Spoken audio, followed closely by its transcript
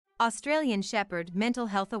Australian Shepherd mental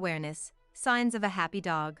health awareness, signs of a happy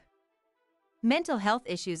dog. Mental health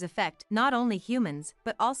issues affect not only humans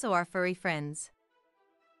but also our furry friends.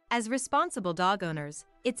 As responsible dog owners,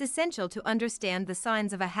 it's essential to understand the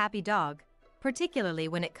signs of a happy dog, particularly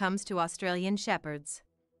when it comes to Australian Shepherds.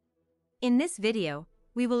 In this video,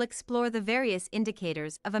 we will explore the various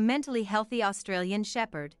indicators of a mentally healthy Australian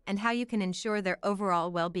Shepherd and how you can ensure their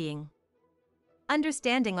overall well-being.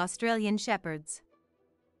 Understanding Australian Shepherds.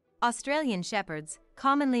 Australian Shepherds,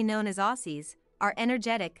 commonly known as Aussies, are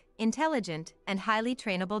energetic, intelligent, and highly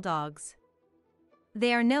trainable dogs.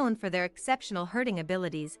 They are known for their exceptional herding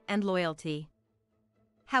abilities and loyalty.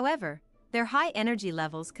 However, their high energy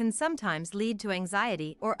levels can sometimes lead to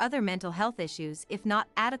anxiety or other mental health issues if not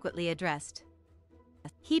adequately addressed.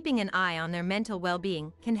 Keeping an eye on their mental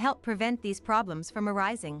well-being can help prevent these problems from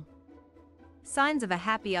arising. Signs of a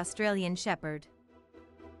happy Australian Shepherd.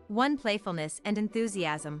 1. Playfulness and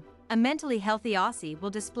enthusiasm. A mentally healthy Aussie will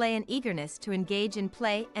display an eagerness to engage in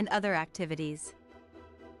play and other activities.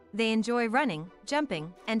 They enjoy running,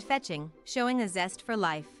 jumping, and fetching, showing a zest for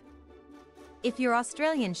life. If your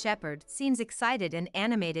Australian Shepherd seems excited and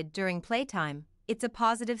animated during playtime, it's a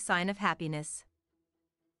positive sign of happiness.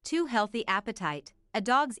 2. Healthy appetite. A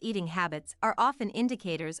dog's eating habits are often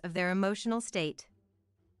indicators of their emotional state.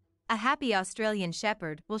 A happy Australian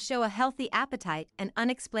Shepherd will show a healthy appetite and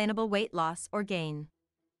unexplainable weight loss or gain.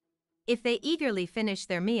 If they eagerly finish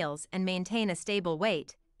their meals and maintain a stable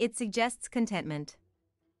weight, it suggests contentment.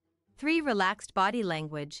 3. Relaxed body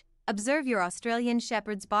language. Observe your Australian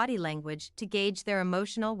Shepherd's body language to gauge their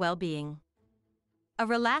emotional well-being. A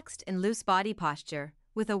relaxed and loose body posture,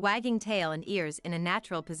 with a wagging tail and ears in a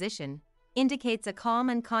natural position, indicates a calm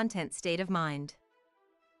and content state of mind.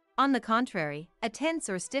 On the contrary, a tense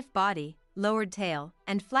or stiff body, lowered tail,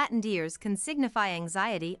 and flattened ears can signify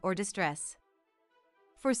anxiety or distress.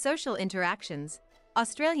 For social interactions,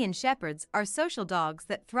 Australian Shepherds are social dogs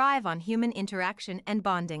that thrive on human interaction and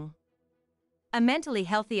bonding. A mentally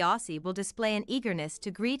healthy Aussie will display an eagerness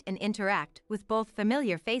to greet and interact with both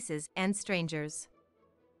familiar faces and strangers.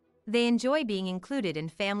 They enjoy being included in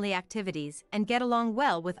family activities and get along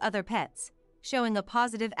well with other pets, showing a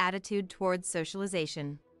positive attitude towards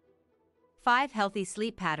socialization. 5. Healthy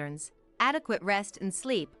sleep patterns. Adequate rest and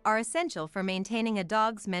sleep are essential for maintaining a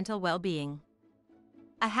dog's mental well-being.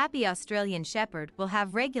 A happy Australian Shepherd will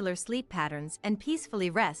have regular sleep patterns and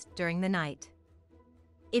peacefully rest during the night.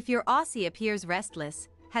 If your Aussie appears restless,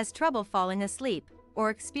 has trouble falling asleep,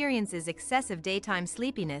 or experiences excessive daytime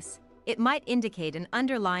sleepiness, it might indicate an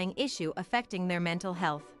underlying issue affecting their mental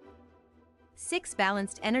health. 6.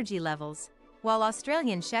 Balanced energy levels. While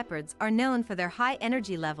Australian Shepherds are known for their high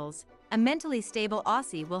energy levels, a mentally stable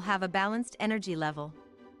Aussie will have a balanced energy level.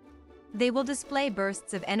 They will display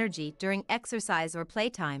bursts of energy during exercise or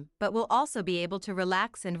playtime, but will also be able to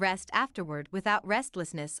relax and rest afterward without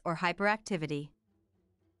restlessness or hyperactivity.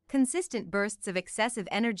 Consistent bursts of excessive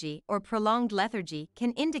energy or prolonged lethargy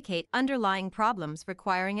can indicate underlying problems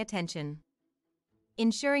requiring attention.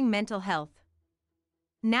 Ensuring mental health.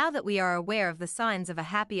 Now that we are aware of the signs of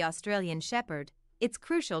a happy Australian Shepherd, it's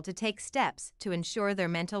crucial to take steps to ensure their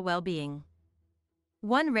mental well-being.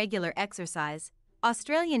 1. Regular exercise.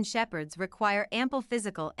 Australian Shepherds require ample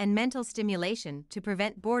physical and mental stimulation to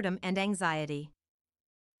prevent boredom and anxiety.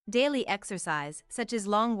 Daily exercise, such as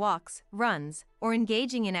long walks, runs, or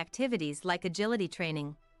engaging in activities like agility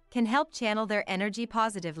training, can help channel their energy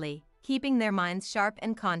positively, keeping their minds sharp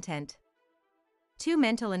and content. 2.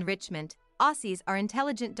 Mental enrichment. Aussies are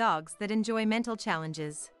intelligent dogs that enjoy mental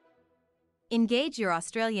challenges. Engage your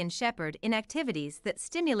Australian Shepherd in activities that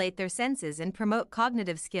stimulate their senses and promote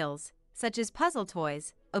cognitive skills, such as puzzle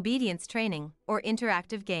toys, obedience training, or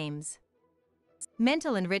interactive games.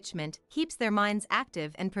 Mental enrichment keeps their minds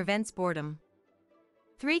active and prevents boredom.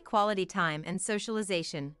 3. Quality time and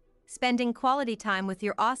socialization. Spending quality time with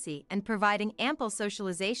your Aussie and providing ample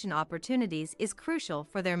socialization opportunities is crucial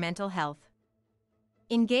for their mental health.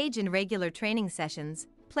 Engage in regular training sessions,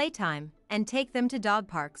 playtime, and take them to dog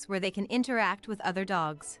parks where they can interact with other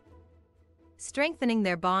dogs. Strengthening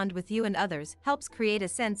their bond with you and others helps create a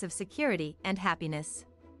sense of security and happiness.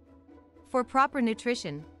 For proper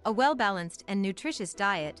nutrition, a well-balanced and nutritious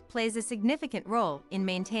diet plays a significant role in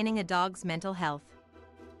maintaining a dog's mental health.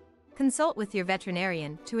 Consult with your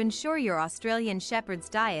veterinarian to ensure your Australian Shepherd's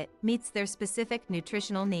diet meets their specific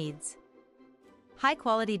nutritional needs.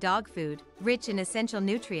 High-quality dog food, rich in essential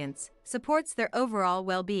nutrients, supports their overall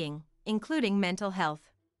well-being, including mental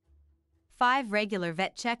health. 5. Regular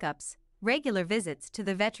vet checkups. Regular visits to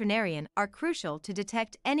the veterinarian are crucial to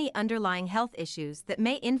detect any underlying health issues that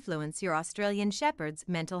may influence your Australian Shepherd's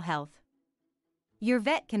mental health. Your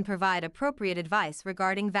vet can provide appropriate advice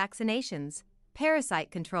regarding vaccinations,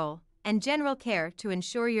 parasite control, and general care to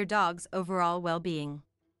ensure your dog's overall well-being.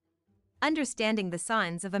 Understanding the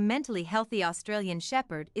signs of a mentally healthy Australian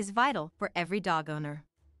Shepherd is vital for every dog owner.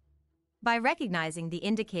 By recognizing the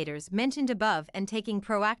indicators mentioned above and taking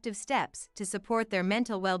proactive steps to support their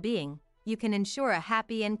mental well-being, you can ensure a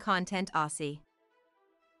happy and content Aussie.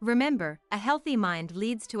 Remember, a healthy mind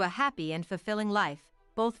leads to a happy and fulfilling life,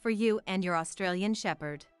 both for you and your Australian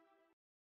Shepherd.